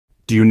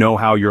Do you know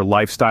how your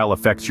lifestyle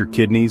affects your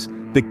kidneys?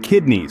 The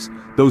kidneys,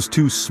 those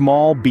two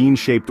small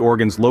bean-shaped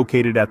organs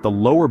located at the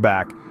lower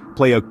back,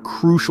 play a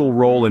crucial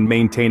role in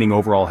maintaining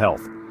overall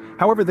health.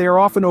 However, they are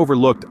often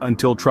overlooked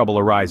until trouble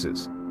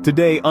arises.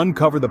 Today,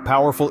 uncover the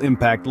powerful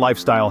impact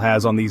lifestyle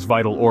has on these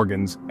vital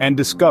organs and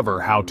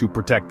discover how to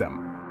protect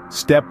them.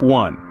 Step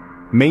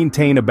 1.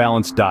 Maintain a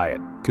balanced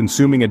diet.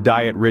 Consuming a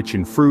diet rich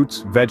in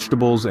fruits,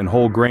 vegetables, and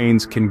whole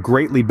grains can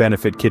greatly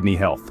benefit kidney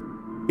health.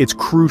 It's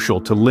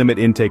crucial to limit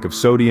intake of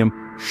sodium,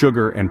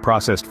 sugar, and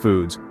processed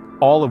foods,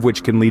 all of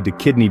which can lead to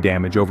kidney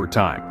damage over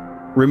time.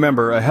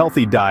 Remember, a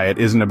healthy diet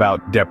isn't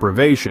about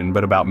deprivation,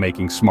 but about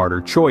making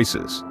smarter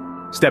choices.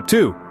 Step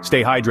 2.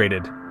 Stay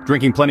hydrated.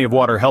 Drinking plenty of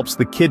water helps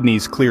the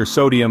kidneys clear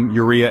sodium,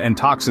 urea, and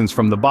toxins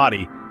from the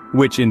body,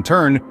 which in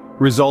turn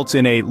results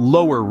in a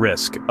lower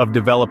risk of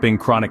developing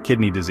chronic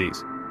kidney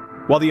disease.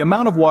 While the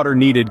amount of water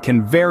needed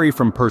can vary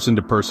from person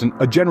to person,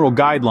 a general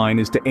guideline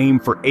is to aim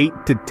for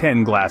 8 to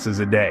 10 glasses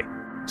a day.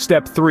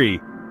 Step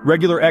 3.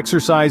 Regular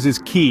exercise is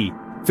key.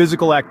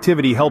 Physical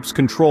activity helps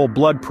control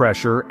blood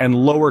pressure and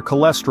lower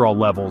cholesterol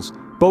levels,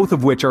 both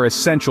of which are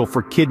essential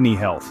for kidney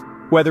health.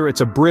 Whether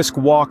it's a brisk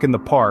walk in the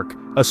park,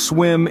 a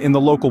swim in the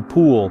local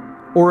pool,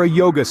 or a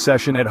yoga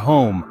session at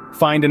home,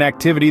 find an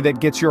activity that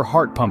gets your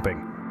heart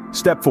pumping.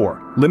 Step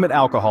 4. Limit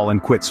alcohol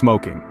and quit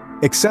smoking.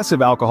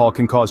 Excessive alcohol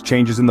can cause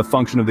changes in the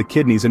function of the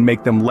kidneys and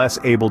make them less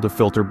able to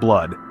filter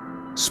blood.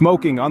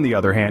 Smoking, on the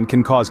other hand,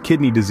 can cause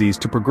kidney disease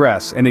to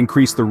progress and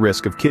increase the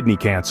risk of kidney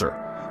cancer.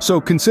 So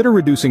consider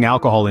reducing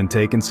alcohol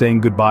intake and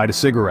saying goodbye to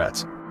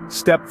cigarettes.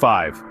 Step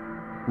 5.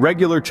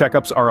 Regular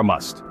checkups are a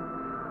must.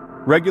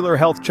 Regular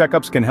health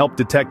checkups can help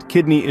detect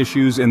kidney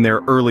issues in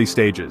their early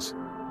stages.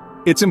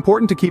 It's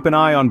important to keep an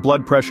eye on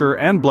blood pressure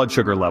and blood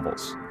sugar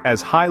levels,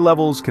 as high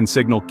levels can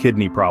signal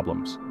kidney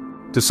problems.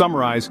 To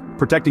summarize,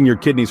 protecting your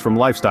kidneys from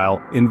lifestyle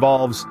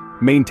involves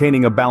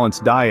maintaining a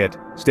balanced diet,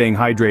 staying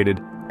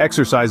hydrated,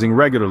 exercising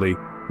regularly,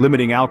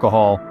 limiting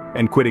alcohol,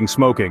 and quitting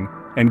smoking,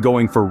 and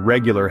going for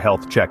regular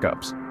health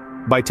checkups.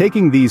 By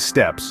taking these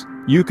steps,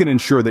 you can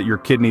ensure that your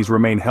kidneys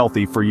remain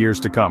healthy for years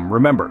to come.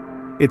 Remember,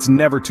 it's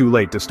never too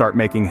late to start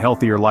making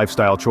healthier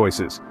lifestyle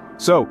choices.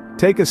 So,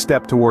 take a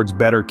step towards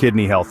better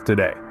kidney health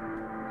today.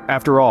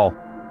 After all,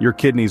 your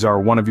kidneys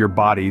are one of your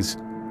body's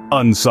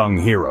unsung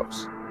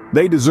heroes.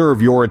 They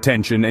deserve your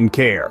attention and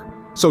care,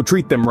 so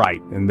treat them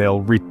right and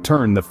they'll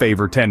return the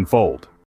favor tenfold.